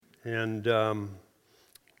And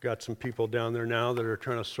got some people down there now that are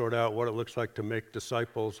trying to sort out what it looks like to make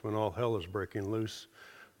disciples when all hell is breaking loose.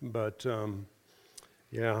 But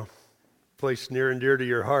yeah, place near and dear to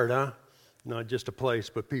your heart, huh? Not just a place,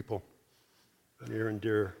 but people. Near and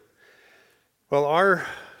dear. Well, our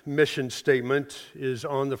mission statement is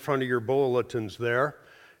on the front of your bulletins there.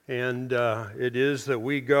 And it is that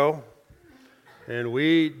we go and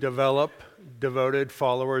we develop devoted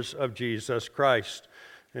followers of Jesus Christ.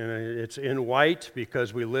 And it's in white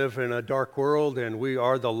because we live in a dark world and we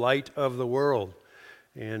are the light of the world.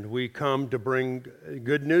 And we come to bring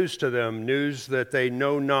good news to them, news that they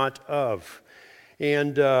know not of.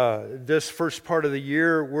 And this first part of the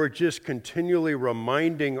year, we're just continually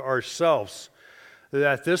reminding ourselves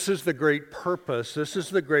that this is the great purpose, this is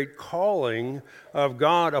the great calling of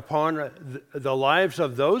God upon the lives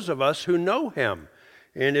of those of us who know Him.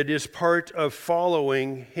 And it is part of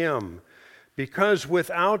following Him. Because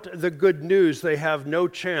without the good news, they have no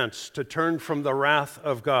chance to turn from the wrath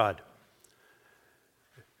of God.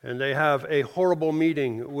 And they have a horrible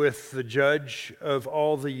meeting with the judge of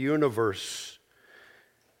all the universe.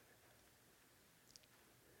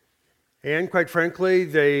 And quite frankly,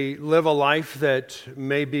 they live a life that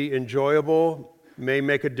may be enjoyable, may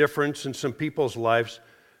make a difference in some people's lives,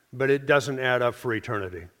 but it doesn't add up for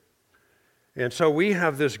eternity. And so we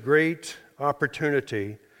have this great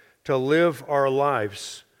opportunity to live our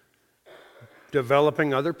lives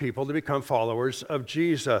developing other people to become followers of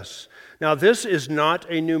Jesus. Now, this is not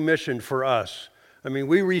a new mission for us. I mean,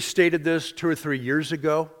 we restated this 2 or 3 years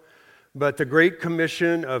ago, but the Great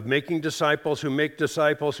Commission of making disciples who make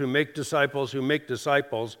disciples who make disciples who make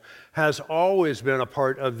disciples has always been a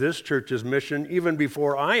part of this church's mission, even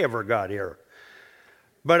before I ever got here.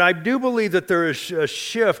 But I do believe that there is a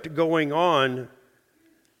shift going on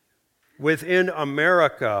within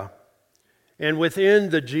America and within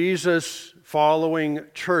the Jesus-following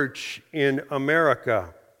church in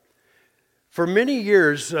America. For many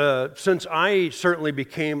years, since I certainly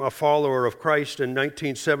became a follower of Christ in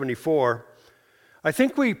 1974, I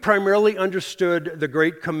think we primarily understood the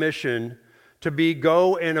Great Commission to be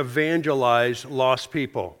go and evangelize lost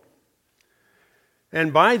people.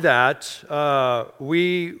 And by that,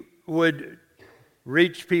 we would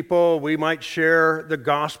reach people, we might share the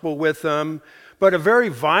gospel with them, but a very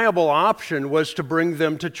viable option was to bring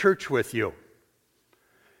them to church with you.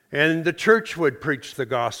 And the church would preach the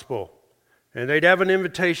gospel. And they'd have an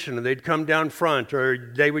invitation, and they'd come down front,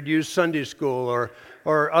 or they would use Sunday school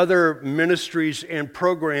or other ministries and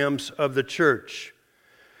programs of the church.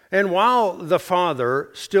 And while the Father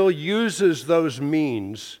still uses those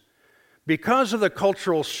means, because of the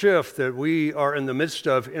cultural shift that we are in the midst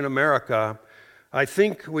of in America, I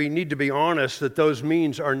think we need to be honest that those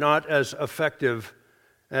means are not as effective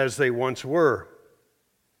as they once were.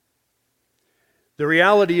 The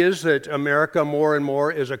reality is that America more and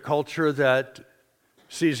more is a culture that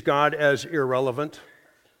sees God as irrelevant.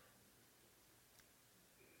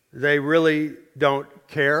 They really don't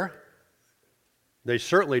care. They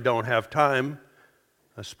certainly don't have time,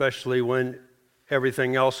 especially when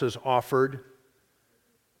everything else is offered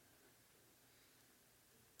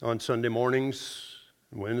on Sunday mornings,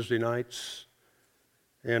 Wednesday nights,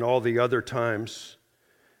 and all the other times.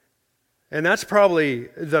 And that's probably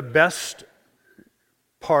the best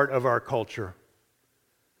part of our culture,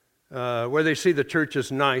 where they see the church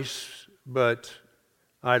as nice, but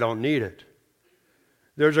I don't need it.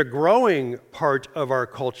 There's a growing part of our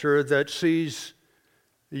culture that sees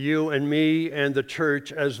you and me and the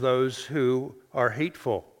church as those who are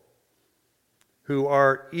hateful, who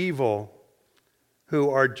are evil,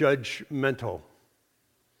 who are judgmental.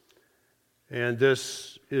 And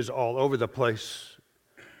this is all over the place,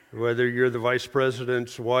 whether you're the vice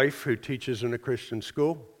president's wife who teaches in a Christian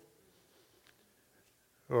school,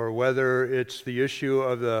 or whether it's the issue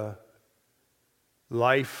of the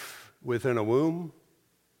life within a womb,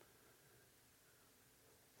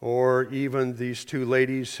 or even these two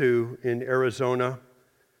ladies who in Arizona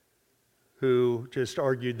who just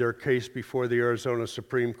argued their case before the Arizona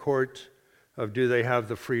Supreme Court of do they have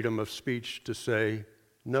the freedom of speech to say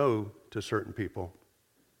no to certain people.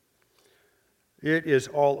 It is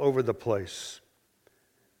all over the place.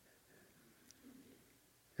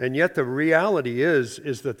 And yet the reality is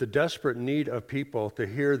that the desperate need of people to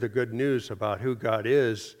hear the good news about who God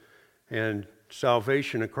is and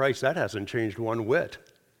salvation in Christ, that hasn't changed one whit.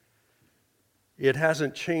 It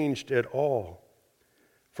hasn't changed at all.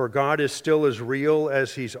 For God is still as real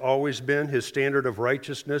as He's always been. His standard of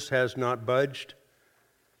righteousness has not budged.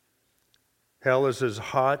 Hell is as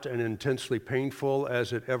hot and intensely painful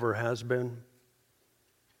as it ever has been.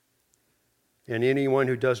 And anyone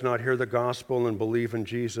who does not hear the gospel and believe in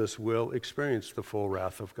Jesus will experience the full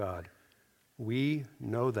wrath of God. We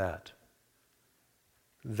know that.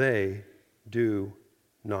 They do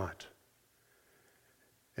not.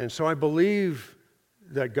 And so I believe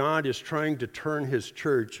that God is trying to turn his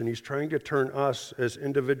church, and he's trying to turn us as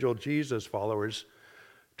individual Jesus followers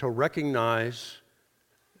to recognize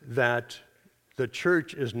that the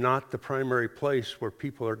church is not the primary place where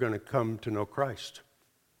people are going to come to know Christ.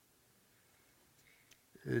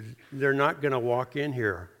 They're not going to walk in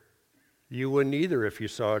here. You wouldn't either if you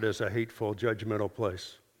saw it as a hateful, judgmental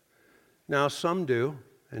place. Now, some do,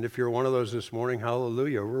 and if you're one of those this morning,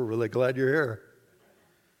 hallelujah, we're really glad you're here.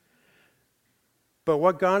 But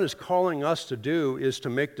what God is calling us to do is to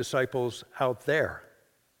make disciples out there,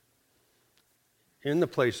 in the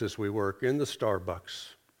places we work, in the Starbucks,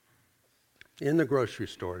 in the grocery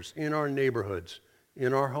stores, in our neighborhoods,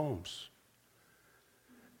 in our homes.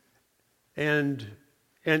 And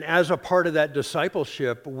as a part of that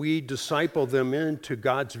discipleship, we disciple them into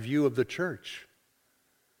God's view of the church.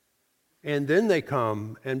 And then they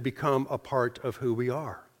come and become a part of who we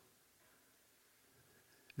are.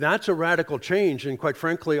 That's a radical change, and quite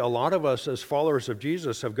frankly, a lot of us as followers of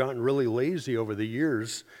Jesus have gotten really lazy over the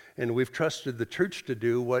years, and we've trusted the church to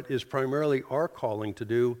do what is primarily our calling to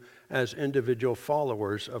do as individual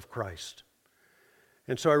followers of Christ.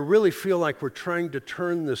 And so I really feel like we're trying to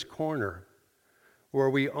turn this corner where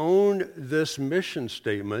we own this mission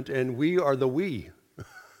statement, and we are the we.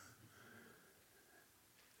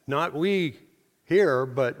 Not we here,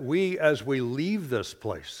 but we as we leave this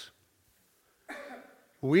place.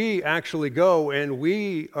 We actually go and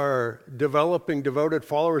we are developing devoted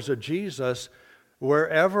followers of Jesus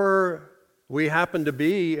wherever we happen to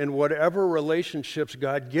be in whatever relationships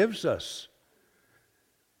God gives us.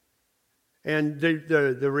 And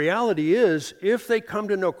the reality is, if they come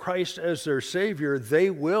to know Christ as their Savior,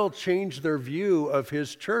 they will change their view of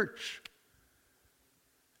His church.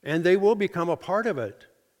 And they will become a part of it.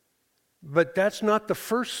 But that's not the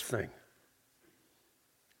first thing.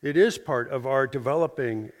 It is part of our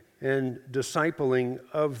developing and discipling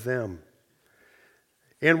of them.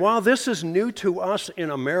 And while this is new to us in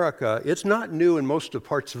America, it's not new in most of the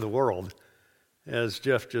parts of the world, as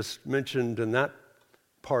Jeff just mentioned in that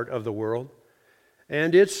part of the world.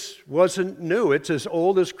 And it wasn't new. It's as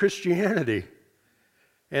old as Christianity.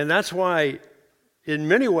 And that's why, in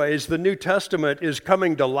many ways, the New Testament is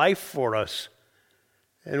coming to life for us.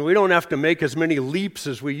 And we don't have to make as many leaps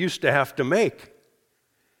as we used to have to make.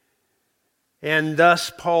 And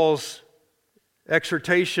thus, Paul's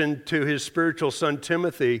exhortation to his spiritual son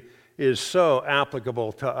Timothy is so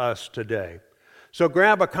applicable to us today. So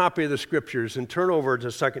grab a copy of the Scriptures and turn over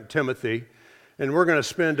to 2 Timothy, and we're going to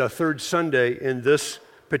spend a third Sunday in this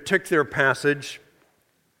particular passage.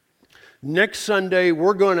 Next Sunday,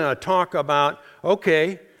 we're going to talk about,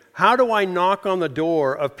 okay, how do I knock on the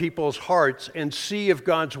door of people's hearts and see if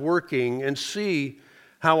God's working and see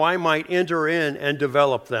how I might enter in and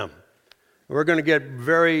develop them? We're going to get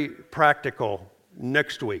very practical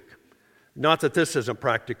next week. Not that this isn't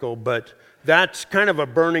practical, but that's kind of a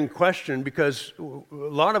burning question because a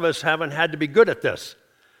lot of us haven't had to be good at this.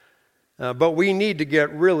 But we need to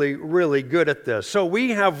get really, really good at this. So we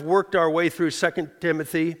have worked our way through 2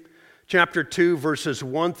 Timothy chapter 2, verses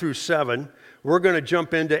 1 through 7. We're going to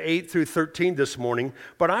jump into 8 through 13 this morning.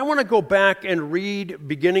 But I want to go back and read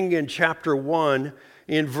beginning in chapter 1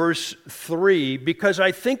 in verse 3, because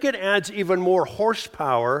I think it adds even more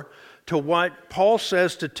horsepower to what Paul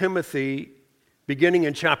says to Timothy beginning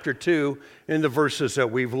in chapter 2 in the verses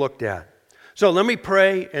that we've looked at. So let me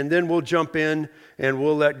pray, and then we'll jump in, and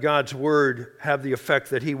we'll let God's word have the effect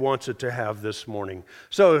that He wants it to have this morning.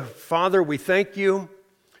 So, Father, we thank you.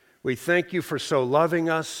 We thank you for so loving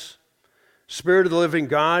us. Spirit of the living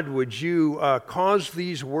God, would you cause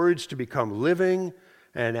these words to become living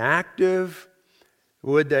and active?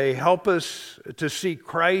 Would they help us to see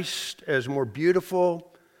Christ as more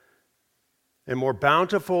beautiful and more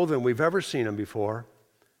bountiful than we've ever seen Him before?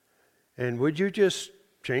 And would you just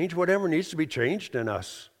change whatever needs to be changed in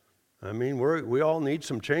us? I mean, we all need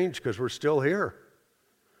some change because we're still here.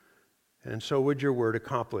 And so would your word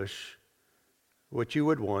accomplish what you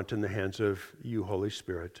would want in the hands of you, Holy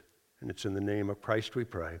Spirit. And it's in the name of Christ we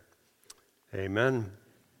pray. Amen.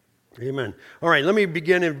 Amen. All right, let me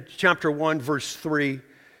begin in chapter 1, verse 3,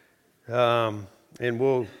 and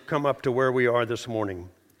we'll come up to where we are this morning.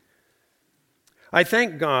 I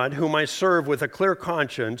thank God, whom I serve with a clear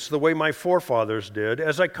conscience, the way my forefathers did,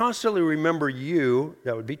 as I constantly remember you,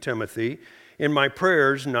 that would be Timothy, in my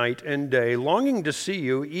prayers night and day, longing to see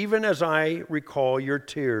you, even as I recall your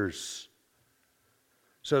tears.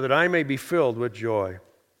 so that I may be filled with joy.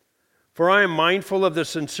 For I am mindful of the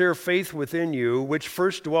sincere faith within you, which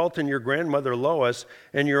first dwelt in your grandmother Lois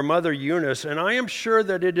and your mother Eunice, and I am sure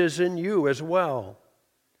that it is in you as well.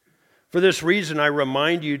 For this reason I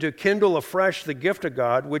remind you to kindle afresh the gift of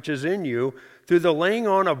God which is in you through the laying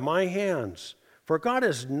on of my hands. For God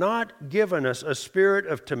has not given us a spirit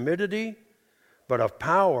of timidity, but of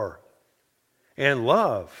power and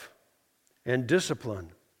love and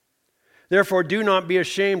discipline. Therefore, do not be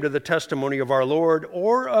ashamed of the testimony of our Lord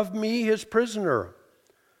or of me, his prisoner,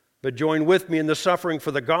 but join with me in the suffering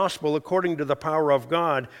for the gospel according to the power of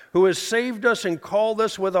God, who has saved us and called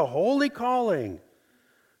us with a holy calling,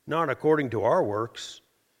 not according to our works,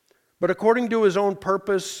 but according to his own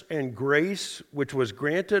purpose and grace, which was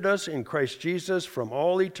granted us in Christ Jesus from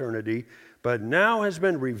all eternity, but now has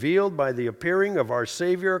been revealed by the appearing of our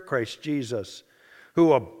Savior, Christ Jesus,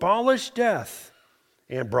 who abolished death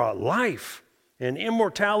and brought life and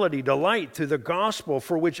immortality to light through the gospel,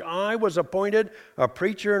 for which I was appointed a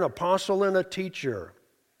preacher, an apostle, and a teacher.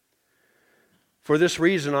 For this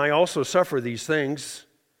reason I also suffer these things,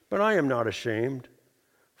 but I am not ashamed,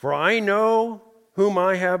 for I know whom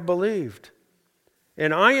I have believed,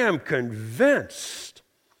 and I am convinced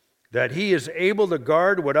that he is able to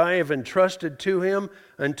guard what I have entrusted to him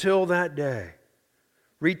until that day.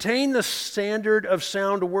 Retain the standard of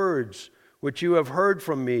sound words which you have heard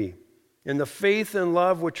from me, in the faith and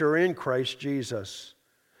love which are in Christ Jesus.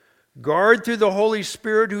 Guard through the Holy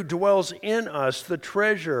Spirit who dwells in us the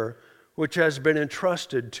treasure which has been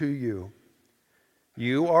entrusted to you.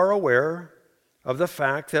 You are aware of the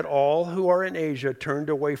fact that all who are in Asia turned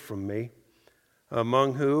away from me,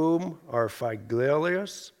 among whom are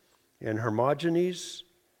Phygelus and Hermogenes.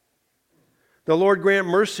 The Lord grant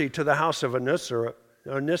mercy to the house of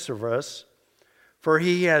Onesiphorus, for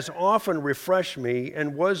he has often refreshed me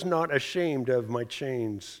and was not ashamed of my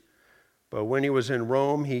chains. But when he was in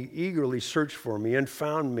Rome, he eagerly searched for me and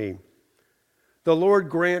found me. The Lord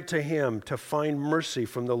grant to him to find mercy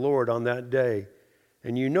from the Lord on that day.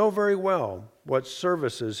 And you know very well what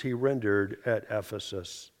services he rendered at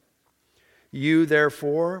Ephesus. You,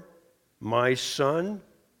 therefore, my son,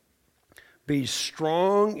 be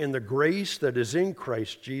strong in the grace that is in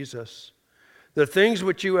Christ Jesus. The things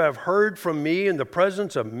which you have heard from me in the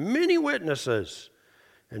presence of many witnesses,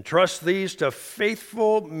 entrust these to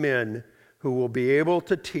faithful men who will be able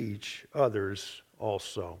to teach others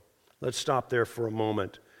also. Let's stop there for a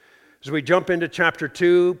moment. As we jump into chapter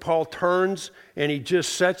 2, Paul turns and he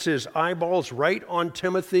just sets his eyeballs right on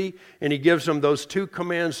Timothy, and he gives him those two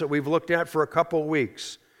commands that we've looked at for a couple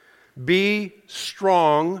weeks. Be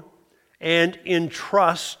strong and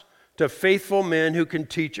entrust to faithful men who can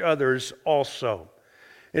teach others also.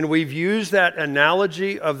 And we've used that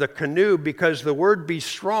analogy of the canoe because the word be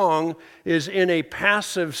strong is in a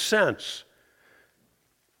passive sense.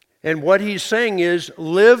 And what he's saying is,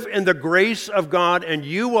 live in the grace of God and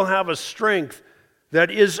you will have a strength that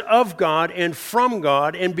is of God and from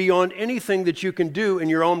God and beyond anything that you can do in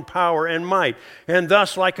your own power and might. And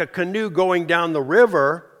thus, like a canoe going down the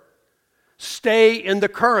river, stay in the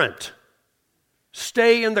current.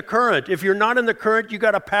 Stay in the current. If you're not in the current, you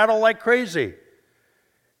got to paddle like crazy.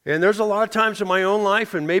 And there's a lot of times in my own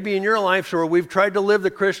life and maybe in your life where we've tried to live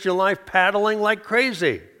the Christian life paddling like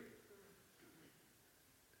crazy.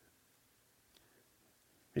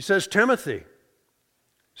 He says, Timothy,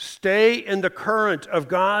 stay in the current of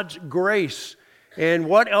God's grace. And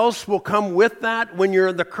what else will come with that when you're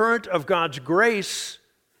in the current of God's grace?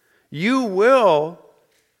 You will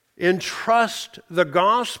entrust the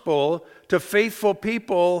gospel to faithful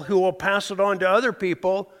people who will pass it on to other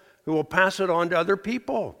people, who will pass it on to other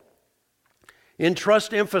people.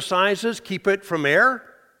 Entrust emphasizes keep it from error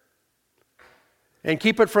and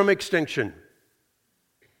keep it from extinction.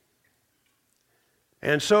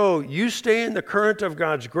 And so you stay in the current of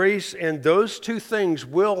God's grace, and those two things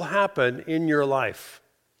will happen in your life.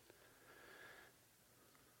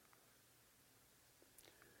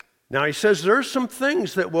 Now he says there's some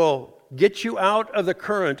things that will get you out of the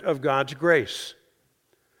current of God's grace.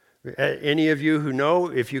 Any of you who know,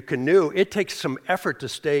 if you canoe, it takes some effort to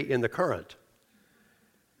stay in the current.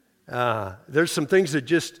 There's some things that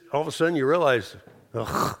just, all of a sudden you realize,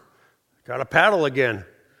 got to paddle again.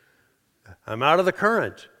 I'm out of the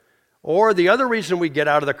current. Or the other reason we get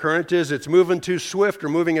out of the current is it's moving too swift or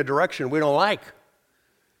moving a direction we don't like.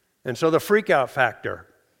 And so the freak out factor.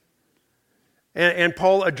 And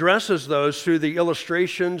Paul addresses those through the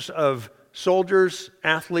illustrations of soldiers,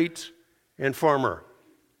 athletes, and farmer.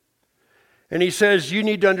 And he says you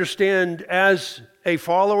need to understand, as a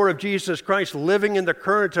follower of Jesus Christ living in the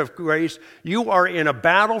current of grace, you are in a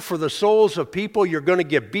battle for the souls of people. You're going to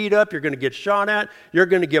get beat up. You're going to get shot at. You're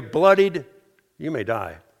going to get bloodied. You may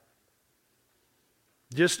die.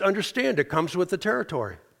 Just understand it comes with the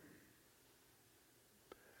territory.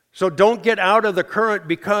 So don't get out of the current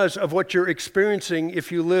because of what you're experiencing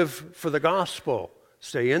if you live for the gospel.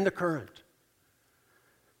 Stay in the current.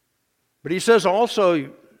 But he says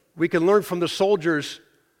also, we can learn from the soldiers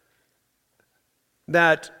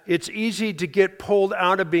that it's easy to get pulled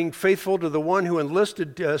out of being faithful to the one who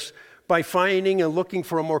enlisted us by finding and looking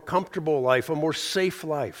for a more comfortable life, a more safe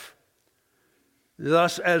life.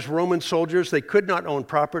 Thus, as Roman soldiers, they could not own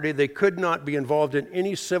property. They could not be involved in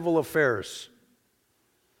any civil affairs,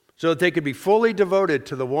 so that they could be fully devoted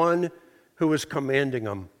to the one who was commanding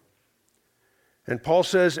them. And Paul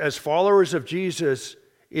says, as followers of Jesus,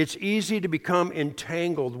 it's easy to become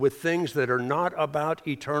entangled with things that are not about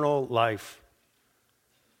eternal life.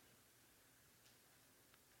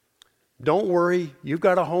 Don't worry, you've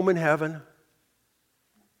got a home in heaven,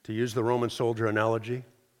 to use the Roman soldier analogy.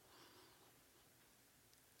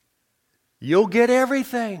 You'll get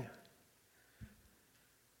everything.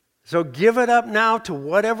 So give it up now to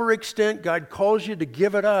whatever extent God calls you to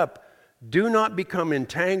give it up. Do not become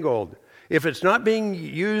entangled. If it's not being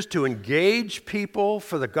used to engage people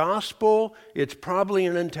for the gospel, it's probably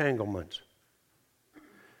an entanglement.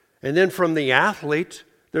 And then from the athlete,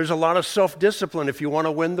 there's a lot of self-discipline if you want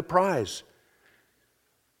to win the prize.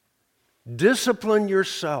 Discipline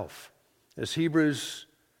yourself, as Hebrews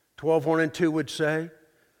 12:1 and 2 would say.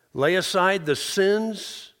 Lay aside the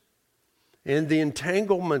sins and the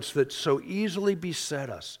entanglements that so easily beset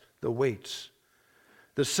us, the weights,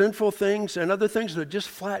 the sinful things and other things that just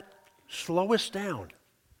flat slow us down,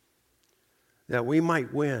 that we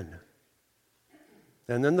might win.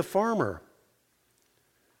 And then the farmer.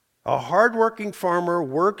 A hardworking farmer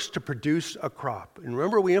works to produce a crop. And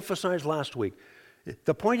remember, we emphasized last week,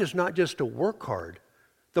 the point is not just to work hard.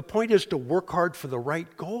 The point is to work hard for the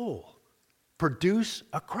right goal. Produce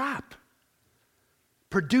a crop.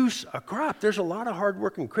 Produce a crop. There's a lot of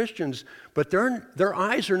hardworking Christians, but their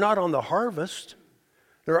eyes are not on the harvest.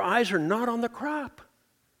 Their eyes are not on the crop.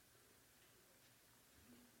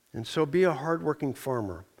 And so be a hardworking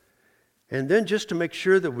farmer. And then just to make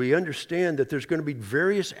sure that we understand that there's going to be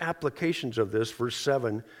various applications of this, verse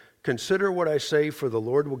 7, consider what I say, for the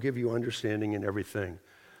Lord will give you understanding in everything.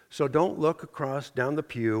 So don't look across down the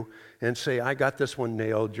pew and say, I got this one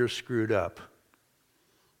nailed, you're screwed up.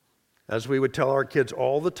 As we would tell our kids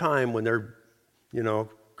all the time when they're,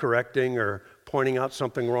 correcting or pointing out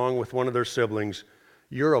something wrong with one of their siblings,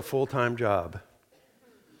 you're a full-time job.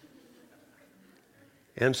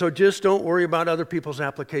 And so just don't worry about other people's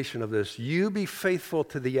application of this. You be faithful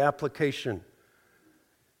to the application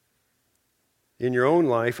in your own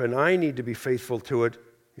life, and I need to be faithful to it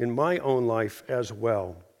in my own life as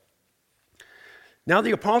well. Now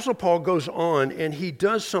the Apostle Paul goes on, and he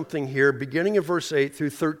does something here, beginning in verse 8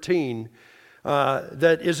 through 13,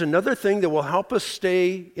 that is another thing that will help us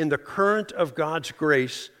stay in the current of God's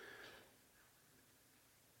grace,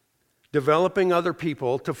 developing other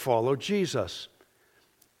people to follow Jesus.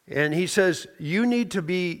 And he says, you need to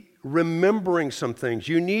be remembering some things.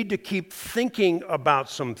 You need to keep thinking about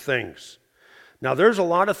some things. Now, there's a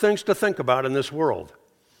lot of things to think about in this world.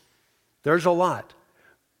 There's a lot.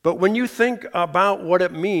 But when you think about what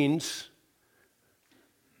it means,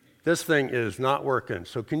 this thing is not working.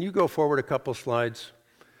 So can you go forward a couple slides?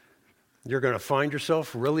 You're going to find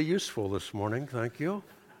yourself really useful this morning. Thank you.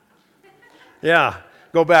 Yeah,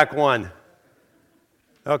 go back one.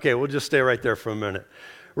 Okay, we'll just stay right there for a minute.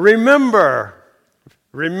 Remember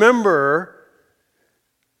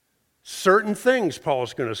certain things,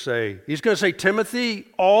 Paul's going to say. He's going to say, Timothy,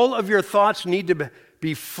 all of your thoughts need to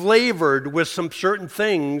be flavored with some certain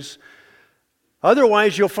things.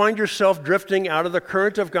 Otherwise, you'll find yourself drifting out of the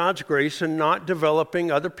current of God's grace and not developing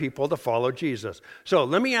other people to follow Jesus. So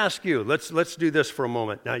let me ask you, let's do this for a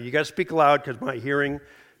moment. Now, you got to speak loud because my hearing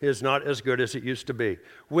is not as good as it used to be.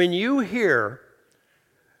 When you hear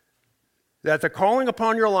that the calling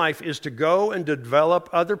upon your life is to go and develop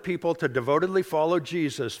other people to devotedly follow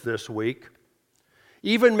Jesus this week,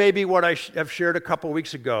 even maybe what I have shared a couple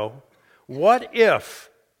weeks ago, what if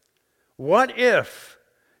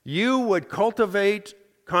you would cultivate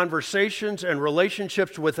conversations and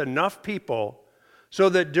relationships with enough people so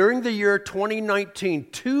that during the year 2019,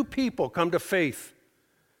 2 people come to faith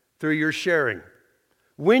through your sharing?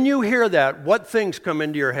 When you hear that, what things come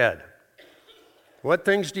into your head? What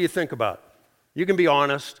things do you think about? You can be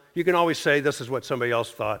honest. You can always say this is what somebody else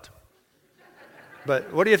thought.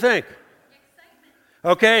 But what do you think?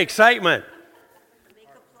 Okay, excitement. Make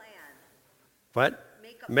a plan. What?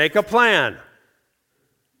 Make a plan.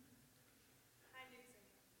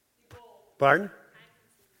 Pardon?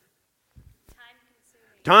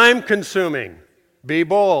 Time consuming. Be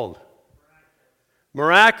bold.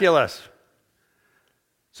 Miraculous.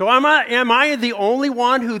 So am I the only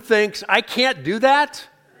one who thinks I can't do that?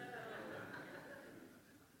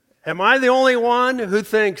 Am I the only one who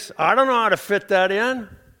thinks I don't know how to fit that in?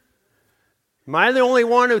 Am I the only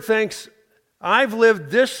one who thinks I've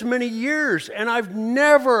lived this many years and I've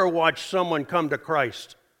never watched someone come to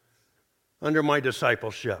Christ under my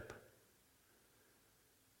discipleship?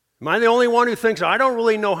 Am I the only one who thinks I don't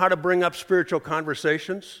really know how to bring up spiritual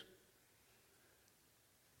conversations?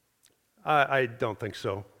 I don't think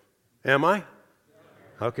so. Am I?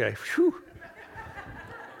 Okay. Whew.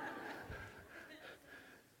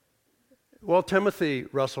 Well, Timothy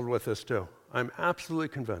wrestled with this too. I'm absolutely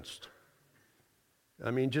convinced. I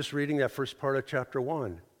mean, just reading that first part of chapter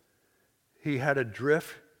 1, he had a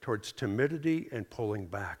drift towards timidity and pulling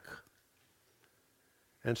back.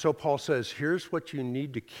 And so Paul says, here's what you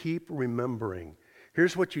need to keep remembering.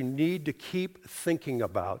 Here's what you need to keep thinking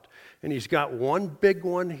about. And he's got one big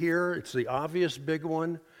one here. It's the obvious big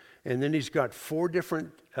one. And then he's got 4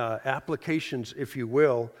 different applications, if you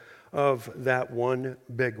will, of that one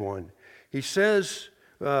big one. He says,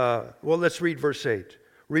 let's read verse 8.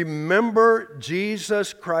 Remember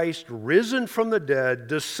Jesus Christ, risen from the dead,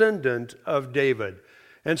 descendant of David.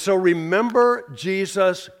 And so remember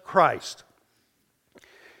Jesus Christ.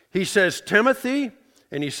 He says, Timothy,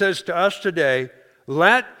 and he says to us today,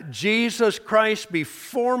 let Jesus Christ be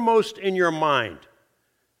foremost in your mind.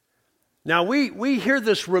 Now, we hear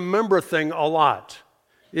this remember thing a lot.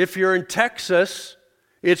 If you're in Texas,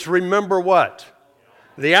 it's remember what?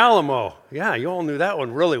 The Alamo. Yeah, you all knew that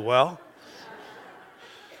one really well.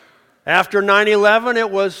 After 9/11, it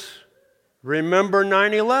was remember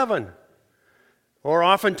 9/11. Or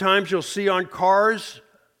oftentimes you'll see on cars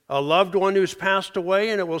a loved one who's passed away,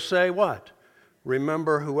 and it will say what?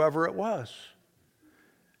 Remember whoever it was.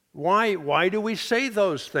 Why do we say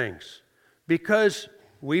those things? Because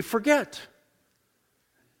we forget.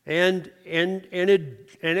 And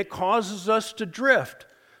it causes us to drift.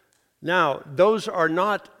 Now, those are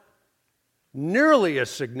not nearly as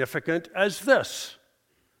significant as this.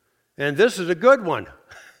 And this is a good one.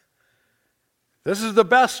 This is the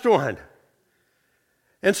best one.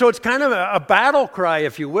 And so it's kind of a battle cry,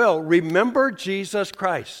 if you will. Remember Jesus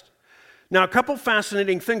Christ. Now, a couple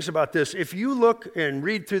fascinating things about this. If you look and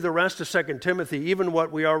read through the rest of 2 Timothy, even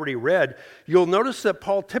what we already read, you'll notice that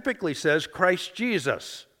Paul typically says Christ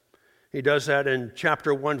Jesus. He does that in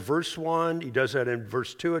chapter 1, verse 1. He does that in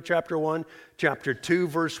verse 2 of chapter 1. Chapter 2,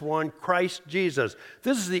 verse 1, Christ Jesus.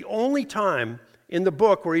 This is the only time in the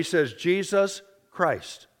book where he says Jesus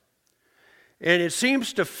Christ. And it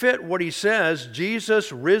seems to fit what he says,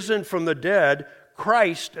 Jesus risen from the dead,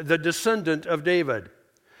 Christ the descendant of David.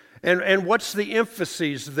 And what's the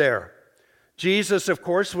emphasis there? Jesus, of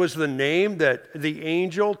course, was the name that the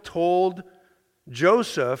angel told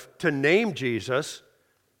Joseph to name Jesus.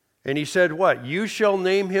 And he said what? You shall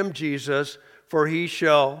name him Jesus, for he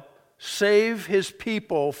shall save his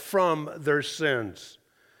people from their sins.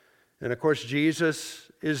 And of course,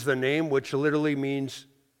 Jesus is the name which literally means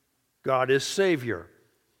God is Savior,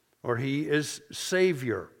 or he is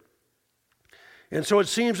Savior. And so it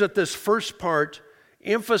seems that this first part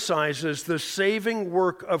emphasizes the saving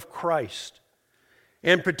work of Christ,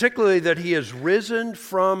 and particularly that he is risen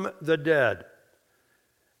from the dead.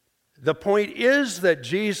 The point is that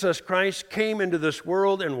Jesus Christ came into this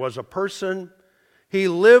world and was a person. He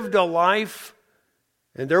lived a life,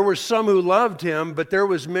 and there were some who loved him, but there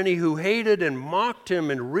was many who hated and mocked him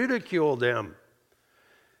and ridiculed him.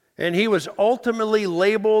 And he was ultimately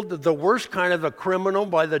labeled the worst kind of a criminal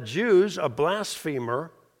by the Jews, a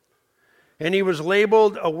blasphemer. And he was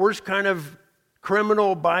labeled a worse kind of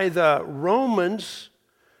criminal by the Romans,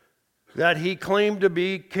 that he claimed to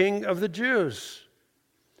be king of the Jews.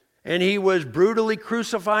 And he was brutally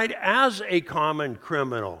crucified as a common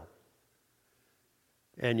criminal.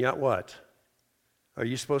 And yet what? Are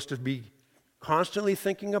you supposed to be constantly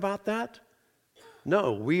thinking about that?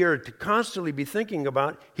 No, we are to constantly be thinking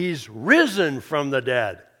about he's risen from the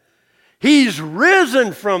dead. He's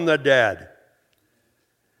risen from the dead.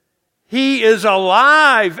 He is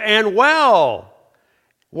alive and well.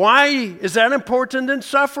 Why is that important in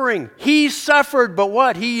suffering? He suffered, but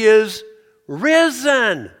what? He is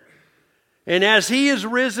risen. And as he is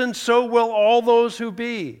risen, so will all those who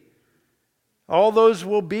be. All those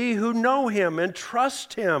will be who know him and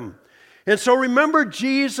trust him. And so remember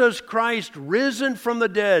Jesus Christ risen from the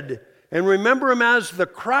dead. and remember him as the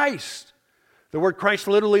Christ. The word Christ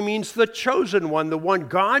literally means the chosen one, the one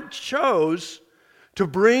God chose to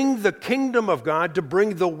bring the kingdom of God, to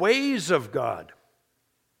bring the ways of God.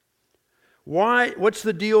 Why? What's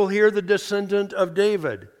the deal here, the descendant of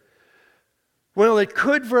David? Well, it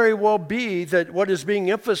could very well be that what is being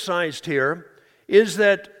emphasized here is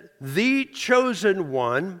that the chosen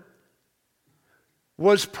one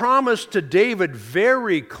was promised to David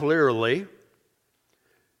very clearly,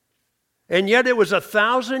 and yet it was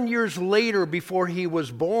 1,000 years later before he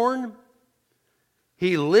was born.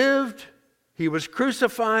 He lived, he was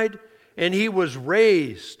crucified, and he was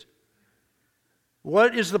raised.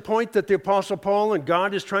 What is the point that the Apostle Paul and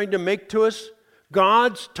God is trying to make to us?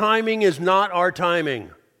 God's timing is not our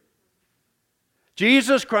timing.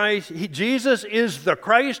 Jesus Christ, Jesus is the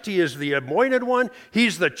Christ. He is the anointed one.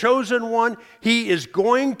 He's the chosen one. He is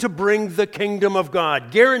going to bring the kingdom of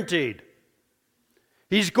God, guaranteed.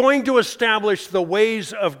 He's going to establish the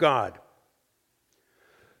ways of God.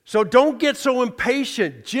 So don't get so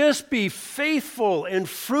impatient. Just be faithful and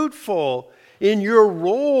fruitful in your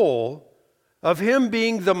role of Him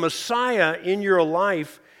being the Messiah in your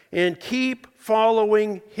life, and keep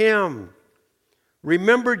following Him.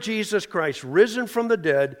 Remember Jesus Christ, risen from the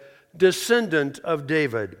dead, descendant of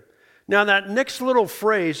David. Now that next little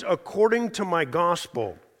phrase, according to my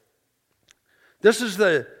gospel, this is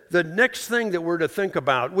the next thing that we're to think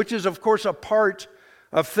about, which is of course a part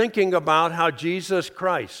of thinking about how Jesus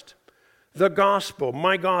Christ, the gospel,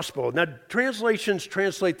 my gospel. Now translations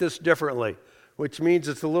translate this differently, which means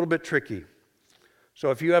it's a little bit tricky.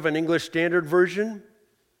 So if you have an English Standard Version,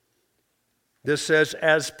 this says,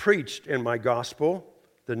 as preached in my gospel.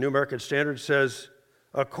 The New American Standard says,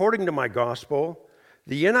 according to my gospel.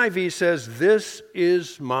 The NIV says, this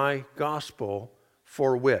is my gospel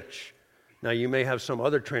for which. Now you may have some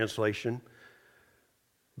other translation,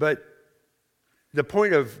 but the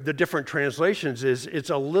point of the different translations is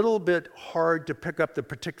it's a little bit hard to pick up the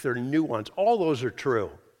particular nuance. All those are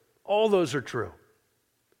true. All those are true.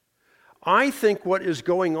 I think what is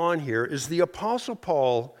going on here is the Apostle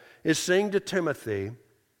Paul is saying to Timothy,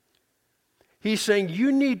 he's saying,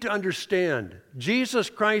 you need to understand,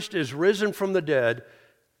 Jesus Christ is risen from the dead,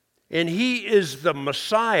 and He is the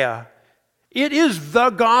Messiah. It is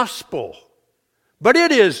the gospel, but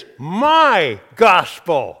it is my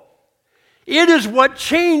gospel. It is what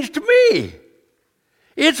changed me.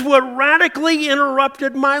 It's what radically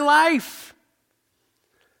interrupted my life.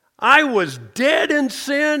 I was dead in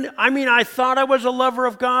sin. I thought I was a lover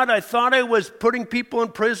of God. I thought I was putting people in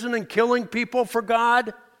prison and killing people for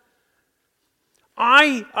God.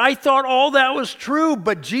 I thought all that was true,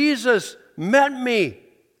 but Jesus met me.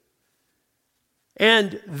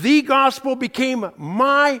 And the gospel became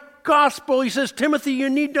my gospel. He says, Timothy,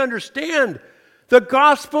 you need to understand, the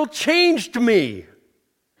gospel changed me.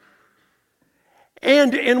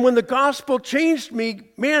 And when the gospel changed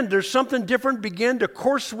me, man, there's something different began to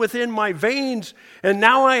course within my veins. And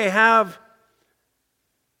now I have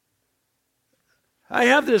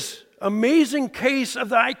this amazing case of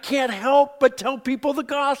that I can't help but tell people the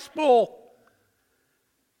gospel.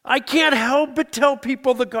 I can't help but tell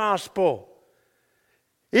people the gospel.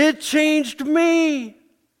 It changed me.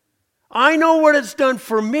 I know what it's done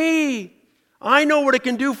for me. I know what it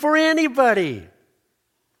can do for anybody.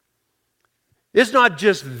 It's not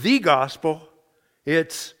just the gospel,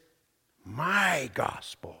 it's my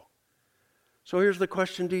gospel. So here's the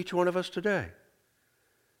question to each one of us today.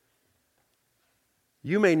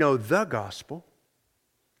 You may know the gospel,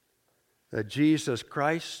 that Jesus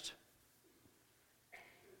Christ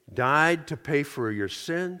died to pay for your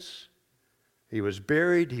sins. He was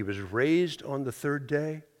buried, He was raised on the third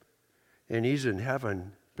day, and He's in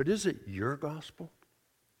heaven. But is it your gospel?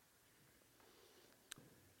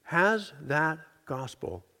 Has that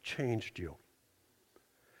gospel changed you?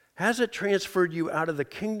 Has it transferred you out of the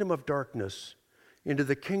kingdom of darkness into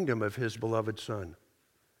the kingdom of His beloved Son?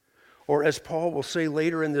 Or as Paul will say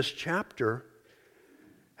later in this chapter,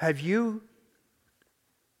 have you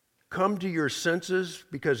come to your senses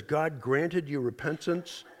because God granted you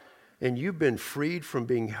repentance and you've been freed from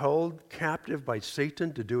being held captive by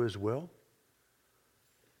Satan to do his will?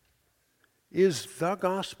 Is the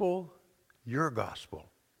gospel your gospel?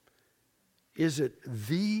 Is it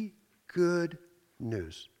the good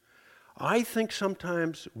news? I think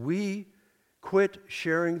sometimes we quit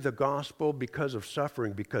sharing the gospel because of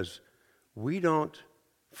suffering, because we don't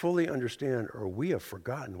fully understand, or we have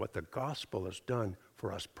forgotten what the gospel has done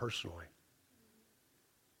for us personally.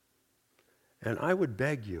 And I would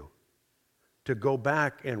beg you to go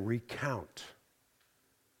back and recount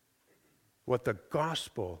what the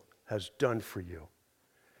gospel has done for you.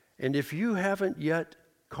 And if you haven't yet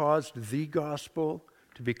caused the gospel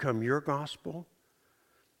to become your gospel,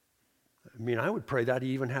 I mean, I would pray that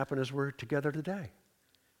even happen as we're together today.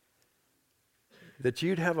 That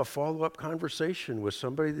you'd have a follow-up conversation with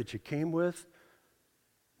somebody that you came with,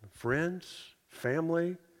 friends,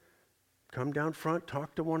 family, come down front,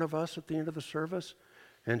 talk to one of us at the end of the service,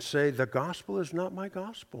 and say, the gospel is not my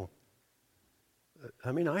gospel.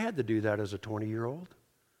 I mean, I had to do that as a 20-year-old.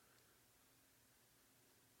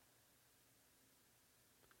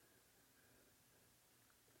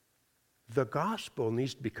 The gospel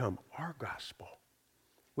needs to become our gospel,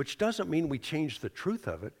 which doesn't mean we change the truth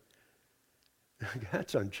of it.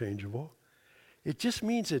 That's unchangeable. It just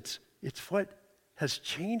means it's what has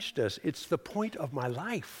changed us. It's the point of my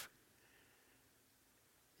life.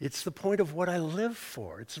 It's the point of what I live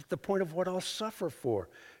for. It's the point of what I'll suffer for.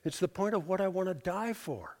 It's the point of what I want to die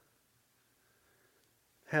for.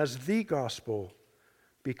 Has the gospel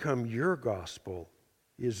become your gospel?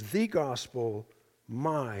 Is the gospel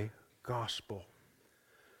my gospel?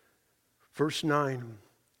 Verse 9,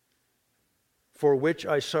 for which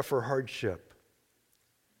I suffer hardship,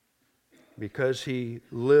 because he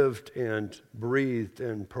lived and breathed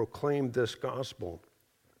and proclaimed this gospel.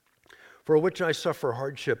 For which I suffer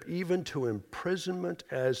hardship, even to imprisonment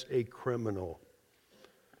as a criminal.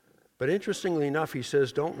 But interestingly enough, he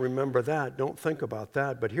says, don't remember that, don't think about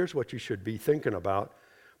that, but here's what you should be thinking about.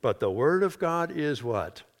 But the word of God is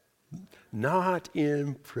what? Not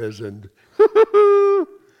imprisoned. I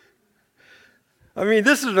mean,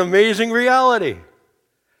 this is an amazing reality.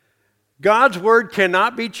 God's word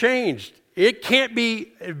cannot be changed. It can't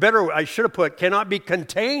be, better, I should have put, cannot be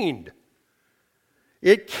contained.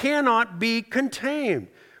 It cannot be contained.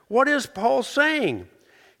 What is Paul saying?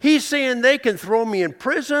 He's saying they can throw me in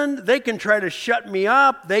prison, they can try to shut me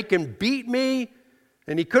up, they can beat me,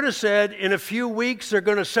 and he could have said, in a few weeks they're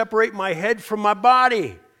going to separate my head from my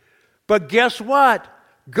body. But guess what?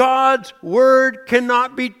 God's word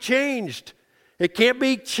cannot be changed. It can't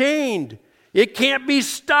be chained. It can't be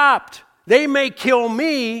stopped. They may kill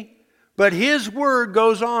me, but his word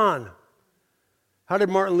goes on. How did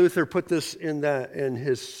Martin Luther put this in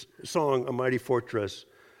his song, A Mighty Fortress?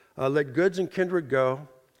 Let goods and kindred go,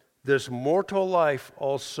 this mortal life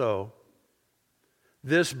also.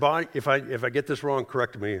 This body, if I get this wrong,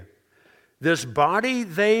 correct me. This body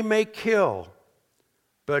they may kill,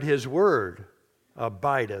 but his word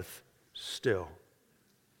abideth still.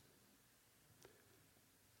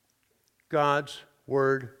 God's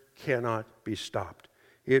word cannot be stopped.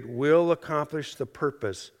 It will accomplish the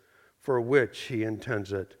purpose for which he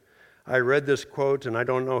intends it. I read this quote, and I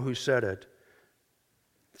don't know who said it.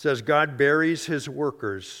 It says, God buries his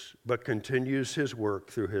workers, but continues his work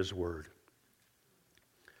through his word.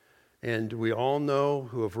 And we all know,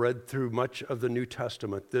 who have read through much of the New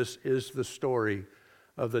Testament, this is the story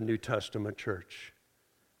of the New Testament church.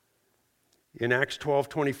 In Acts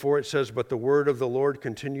 12:24, it says, but the word of the Lord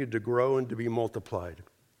continued to grow and to be multiplied.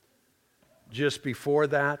 Just before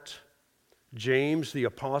that, James, the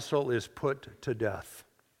apostle, is put to death.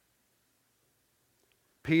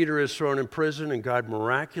 Peter is thrown in prison, and God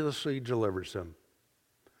miraculously delivers him.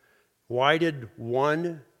 Why did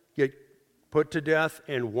one get put to death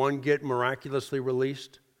and one get miraculously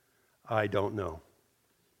released? I don't know.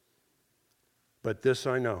 But this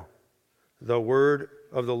I know. The word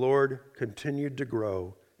of the Lord continued to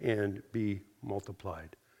grow and be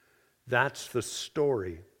multiplied. That's the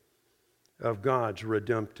story of God's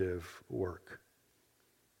redemptive work.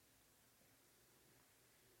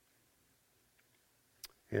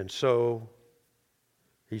 And so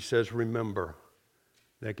he says, remember,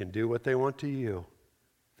 they can do what they want to you.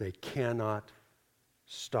 They cannot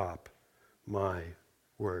stop my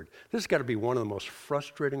word. This has got to be one of the most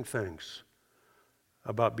frustrating things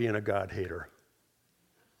about being a God hater.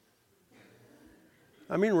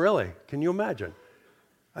 I mean, really, can you imagine?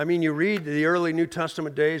 I mean, you read the early New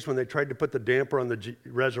Testament days when they tried to put the damper on the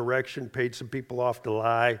resurrection, paid some people off to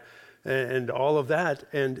lie, and all of that.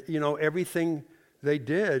 And, you know, everything they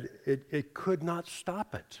did, it could not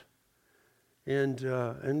stop it. And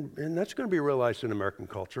that's going to be realized in American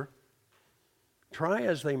culture. Try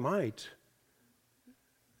as they might,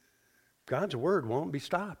 God's word won't be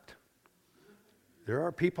stopped. There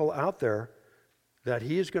are people out there that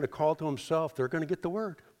he is going to call to himself. They're going to get the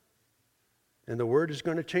word. And the word is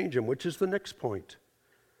going to change them, which is the next point.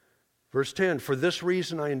 Verse 10, for this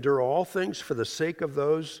reason I endure all things for the sake of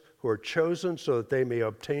those who are chosen, so that they may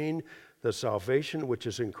obtain the salvation which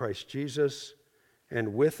is in Christ Jesus,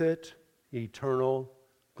 and with it eternal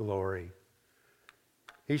glory.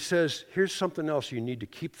 He says, here's something else you need to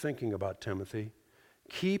keep thinking about, Timothy.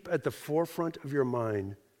 Keep at the forefront of your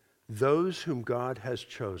mind those whom God has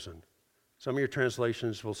chosen. Some of your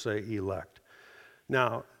translations will say elect.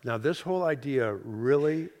 Now this whole idea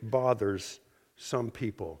really bothers some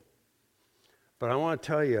people. But I want to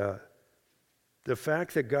tell you, the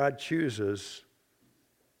fact that God chooses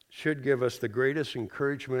should give us the greatest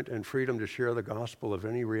encouragement and freedom to share the gospel of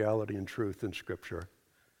any reality and truth in Scripture.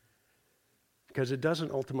 Because it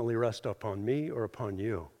doesn't ultimately rest upon me or upon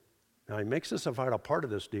you. Now, he makes this a vital part of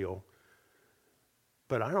this deal,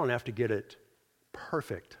 but I don't have to get it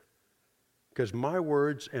perfect. Because my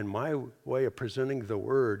words and my way of presenting the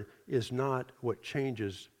word is not what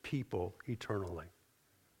changes people eternally.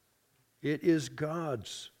 It is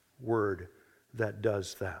God's word that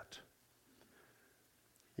does that.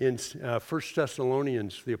 In 1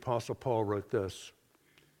 Thessalonians, the Apostle Paul wrote this.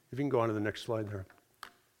 If you can go on to the next slide there.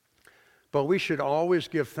 But we should always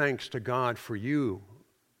give thanks to God for you,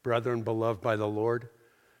 brethren beloved by the Lord,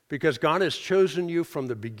 because God has chosen you from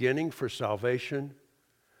the beginning for salvation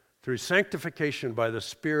through sanctification by the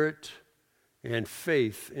Spirit and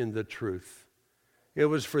faith in the truth. It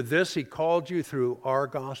was for this he called you through our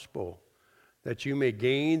gospel, that you may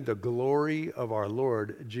gain the glory of our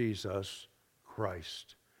Lord Jesus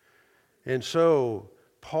Christ. And so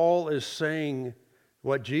Paul is saying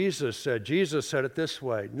what Jesus said. Jesus said it this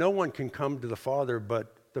way: no one can come to the Father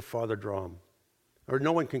but the Father draw him. Or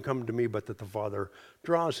no one can come to me but that the Father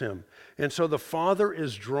draws him. And so the Father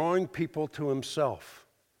is drawing people to himself.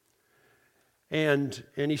 And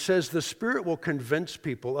he says the Spirit will convince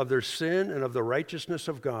people of their sin and of the righteousness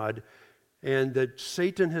of God, and that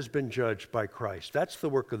Satan has been judged by Christ. That's the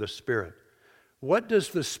work of the Spirit. What does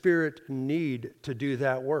the Spirit need to do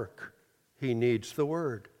that work? He needs the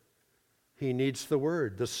Word. He needs the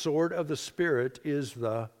Word. The sword of the Spirit is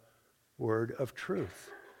the Word of truth.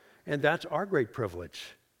 And that's our great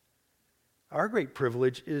privilege. Our great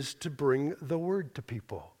privilege is to bring the Word to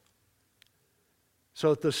people,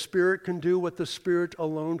 so that the Spirit can do what the Spirit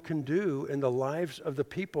alone can do in the lives of the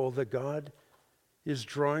people that God is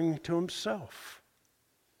drawing to himself.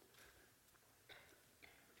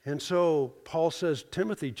 And so Paul says,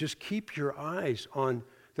 Timothy, just keep your eyes on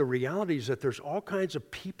the realities that there's all kinds of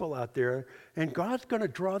people out there, and God's going to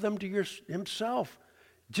draw them to himself.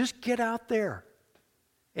 Just get out there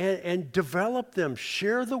and develop them.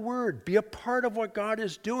 Share the word. Be a part of what God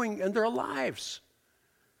is doing in their lives.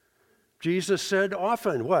 Jesus said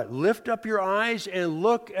often, what? Lift up your eyes and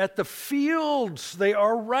look at the fields. They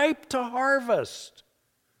are ripe to harvest.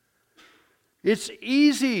 It's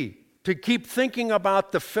easy to keep thinking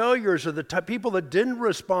about the failures of the people that didn't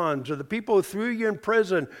respond, or the people who threw you in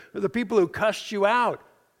prison, or the people who cussed you out.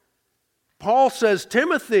 Paul says,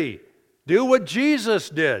 Timothy, do what Jesus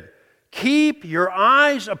did. Keep your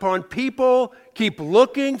eyes upon people. Keep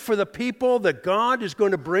looking for the people that God is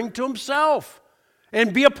going to bring to himself,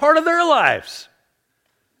 and be a part of their lives.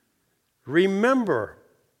 Remember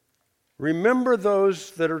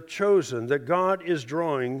those that are chosen, that God is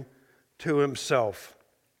drawing to himself.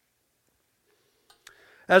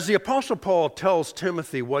 As the Apostle Paul tells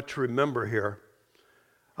Timothy what to remember here,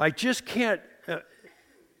 I just can't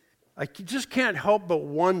help but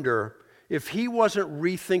wonder if he wasn't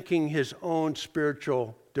rethinking his own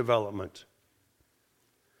spiritual development.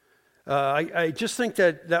 I just think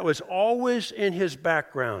that was always in his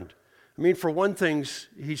background. I mean, for one thing,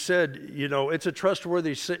 he said, it's a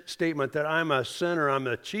trustworthy statement that I'm a sinner, I'm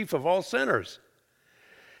the chief of all sinners.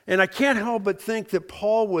 And I can't help but think that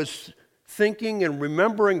Paul was thinking and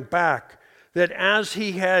remembering back that as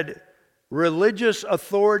he had religious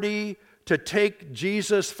authority to take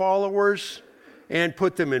Jesus' followers and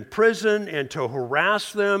put them in prison and to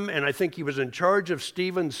harass them, and I think he was in charge of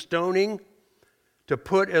Stephen's stoning, to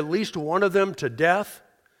put at least one of them to death.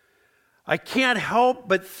 I can't help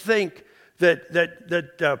but think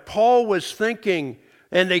that Paul was thinking,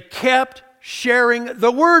 and they kept sharing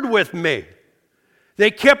the word with me. They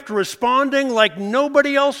kept responding like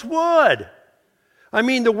nobody else would. I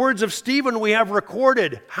mean, the words of Stephen we have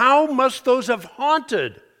recorded. How must those have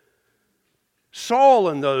haunted Saul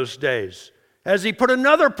in those days, as he put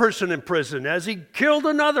another person in prison, as he killed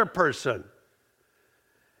another person?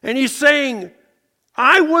 And he's saying,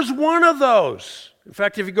 I was one of those. In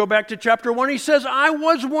fact, if you go back to chapter 1, he says, I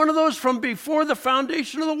was one of those from before the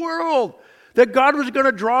foundation of the world, that God was going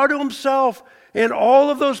to draw to himself. And all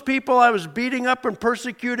of those people I was beating up and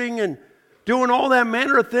persecuting and doing all that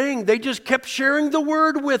manner of thing, they just kept sharing the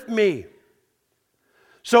word with me.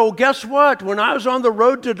 So guess what? When I was on the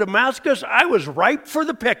road to Damascus, I was ripe for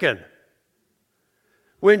the picking.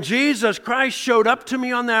 When Jesus Christ showed up to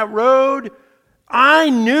me on that road, I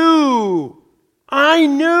knew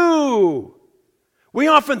We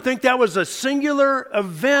often think that was a singular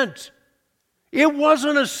event. It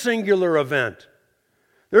wasn't a singular event.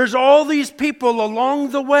 There's all these people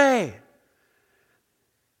along the way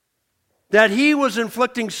that he was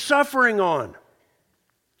inflicting suffering on.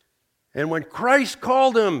 And when Christ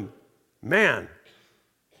called him man,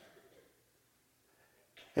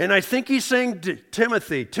 and I think he's saying to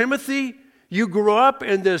Timothy, Timothy, you grew up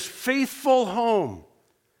in this faithful home.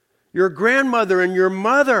 Your grandmother and your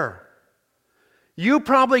mother, you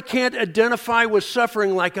probably can't identify with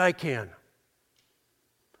suffering like I can.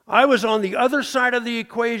 I was on the other side of the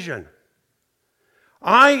equation.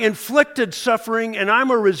 I inflicted suffering, and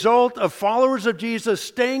I'm a result of followers of Jesus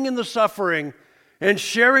staying in the suffering and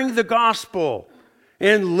sharing the gospel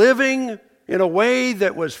and living in a way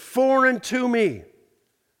that was foreign to me.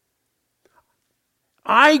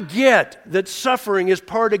 I get that suffering is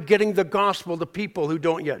part of getting the gospel to people who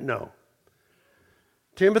don't yet know.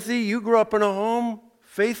 Timothy, you grew up in a home,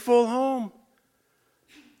 faithful home.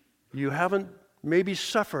 You haven't maybe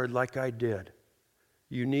suffered like I did.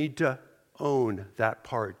 You need to own that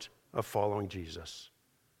part of following Jesus.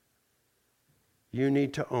 You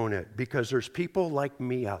need to own it, because there's people like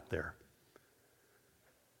me out there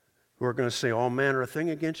who are going to say all manner of thing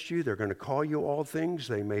against you. They're going to call you all things.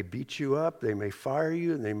 They may beat you up. They may fire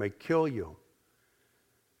you, and they may kill you.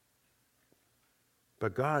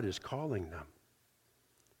 But God is calling them,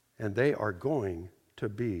 and they are going to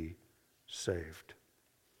be saved.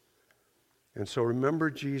 And so remember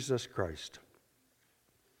Jesus Christ.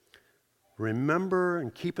 Remember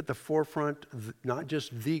and keep at the forefront not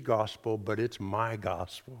just the gospel, but it's my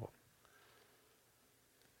gospel.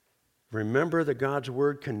 Remember that God's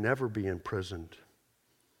word can never be imprisoned.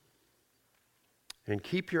 And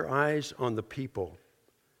keep your eyes on the people,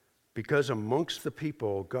 because amongst the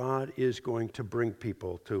people, God is going to bring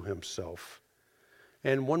people to himself.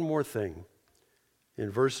 And one more thing. In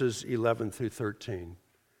verses 11 through 13,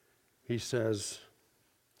 he says,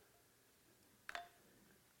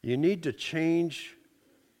 you need to change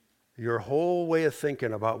your whole way of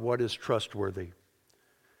thinking about what is trustworthy.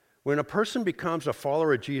 When a person becomes a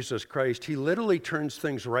follower of Jesus Christ, he literally turns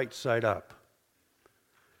things right side up.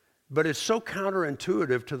 But it's so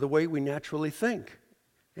counterintuitive to the way we naturally think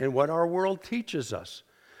and what our world teaches us.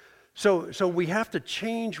 So we have to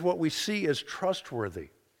change what we see as trustworthy.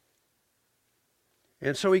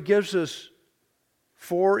 And so he gives us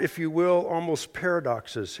 4, if you will, almost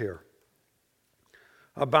paradoxes here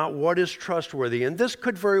about what is trustworthy. And this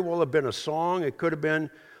could very well have been a song. It could have been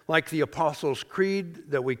like the Apostles'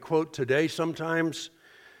 Creed that we quote today sometimes,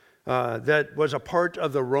 that was a part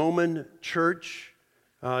of the Roman church.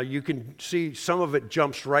 You can see some of it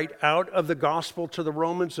jumps right out of the gospel to the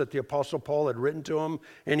Romans that the Apostle Paul had written to them,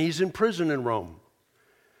 and he's in prison in Rome.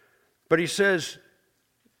 But he says,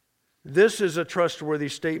 this is a trustworthy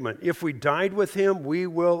statement. If we died with him, we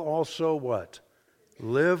will also what?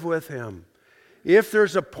 Live with him. If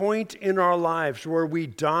there's a point in our lives where we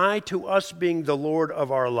die to us being the Lord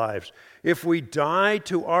of our lives, if we die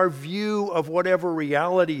to our view of whatever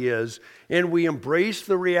reality is, and we embrace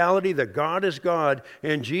the reality that God is God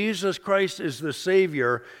and Jesus Christ is the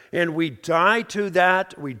Savior, and we die to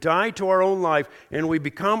that, we die to our own life, and we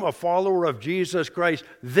become a follower of Jesus Christ,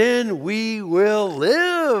 then we will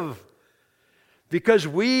live. Because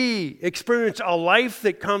we experience a life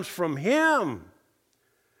that comes from him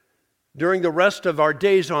during the rest of our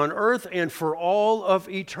days on earth and for all of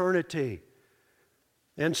eternity.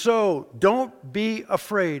 And so, don't be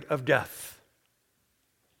afraid of death.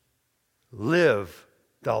 Live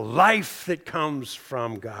the life that comes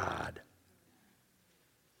from God.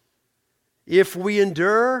 If we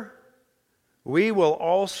endure, we will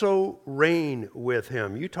also reign with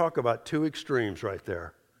him. You talk about two extremes right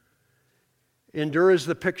there. Endure is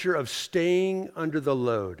the picture of staying under the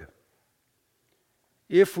load.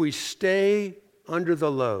 If we stay under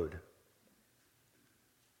the load,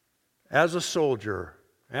 as a soldier,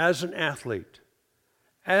 as an athlete,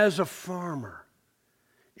 as a farmer,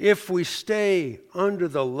 if we stay under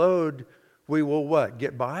the load, we will what?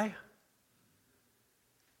 Get by?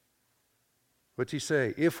 What's he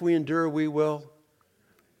say? If we endure, we will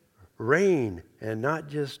reign. And not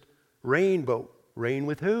just reign, but reign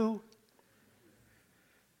with who?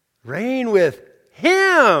 Reign with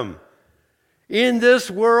him. In this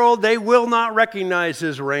world, they will not recognize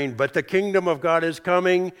his reign, but the kingdom of God is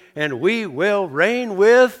coming, and we will reign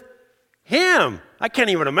with him. I can't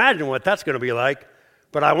even imagine what that's going to be like,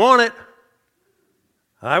 but I want it.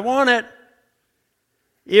 I want it.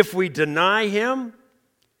 If we deny him,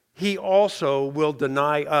 he also will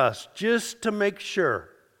deny us, just to make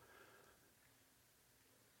sure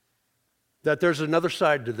that there's another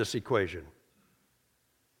side to this equation.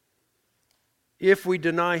 if we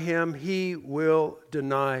deny him, he will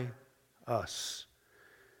deny us.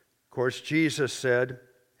 Of course, Jesus said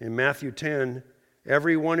in Matthew 10,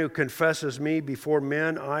 everyone who confesses me before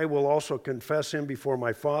men, I will also confess him before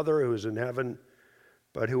my Father who is in heaven.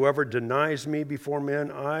 But whoever denies me before men,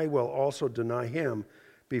 I will also deny him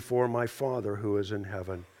before my Father who is in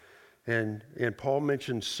heaven. And Paul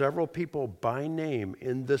mentions several people by name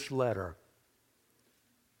in this letter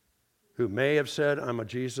who may have said, I'm a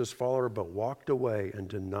Jesus follower, but walked away and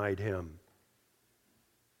denied him.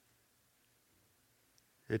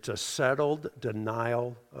 It's a settled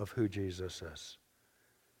denial of who Jesus is.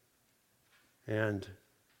 And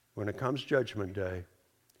when it comes Judgment Day,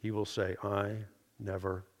 he will say, I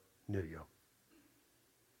never knew you.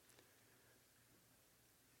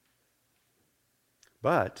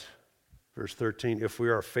 But, verse 13, if we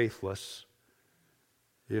are faithless,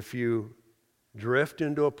 if you drift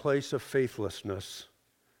into a place of faithlessness,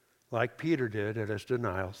 like Peter did at his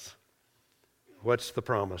denials, what's the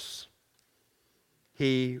promise?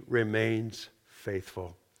 He remains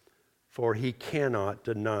faithful, for he cannot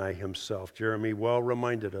deny himself. Jeremy well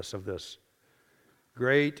reminded us of this.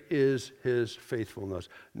 Great is his faithfulness,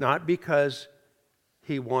 not because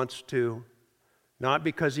he wants to, not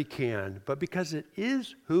because he can, but because it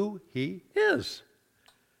is who he is.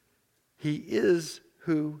 He is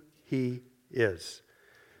who he is.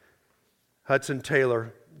 Hudson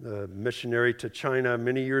Taylor, the missionary to China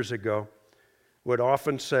many years ago, would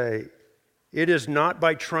often say, it is not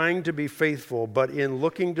by trying to be faithful, but in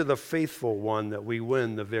looking to the faithful one that we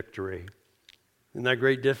win the victory. Isn't that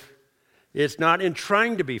great difference? It's not in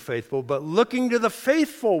trying to be faithful, but looking to the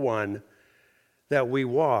faithful one that we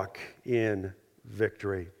walk in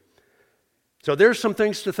victory. So there's some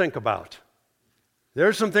things to think about.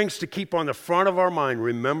 There's some things to keep on the front of our mind.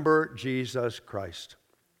 Remember Jesus Christ.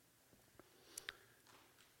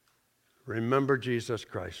 Remember Jesus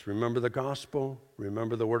Christ. Remember the gospel.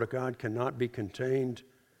 Remember the Word of God cannot be contained.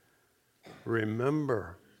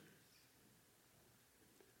 Remember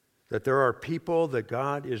that there are people that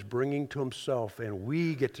God is bringing to himself, and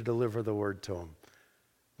we get to deliver the word to them.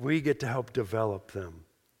 We get to help develop them.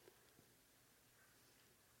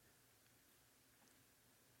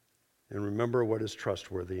 And remember what is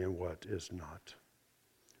trustworthy and what is not.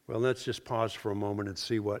 Well, let's just pause for a moment and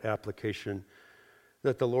see what application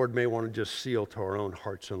that the Lord may want to just seal to our own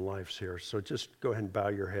hearts and lives here. So just go ahead and bow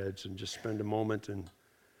your heads and just spend a moment in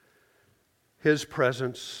his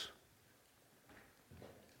presence.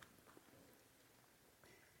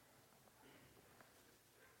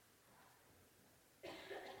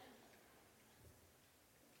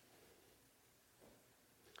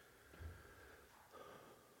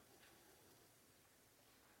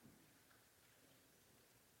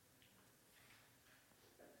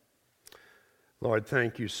 Lord,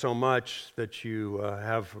 thank you so much that you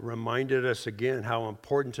have reminded us again how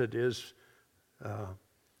important it is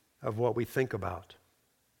of what we think about.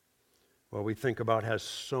 What we think about has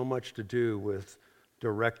so much to do with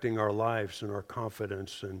directing our lives and our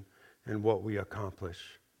confidence and what we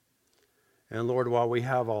accomplish. And Lord, while we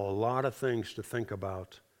have a lot of things to think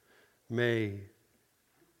about, may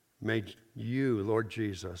you, Lord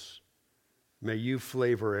Jesus, may you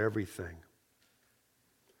flavor everything.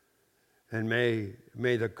 And may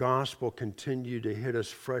the gospel continue to hit us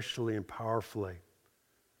freshly and powerfully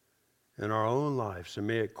in our own lives. And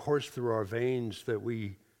may it course through our veins that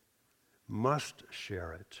we must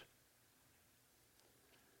share it.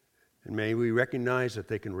 And may we recognize that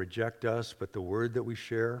they can reject us, but the word that we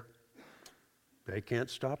share, they can't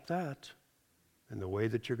stop that and the way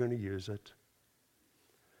that you're going to use it.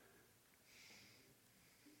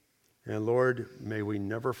 And Lord, may we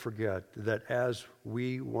never forget that as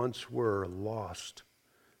we once were lost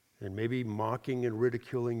and maybe mocking and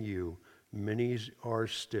ridiculing you, many are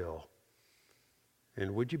still.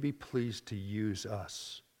 And would you be pleased to use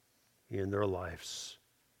us in their lives?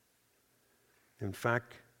 In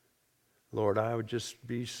fact, Lord, I would just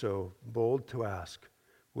be so bold to ask,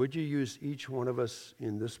 would you use each one of us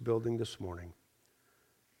in this building this morning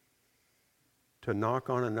to knock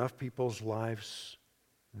on enough people's lives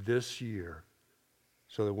this year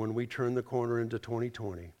so that when we turn the corner into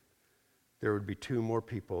 2020, there would be 2 more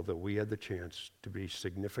people that we had the chance to be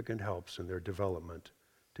significant helps in their development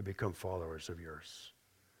to become followers of yours.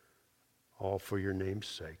 All for your name's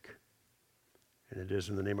sake. And it is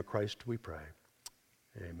in the name of Christ we pray.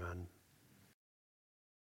 Amen.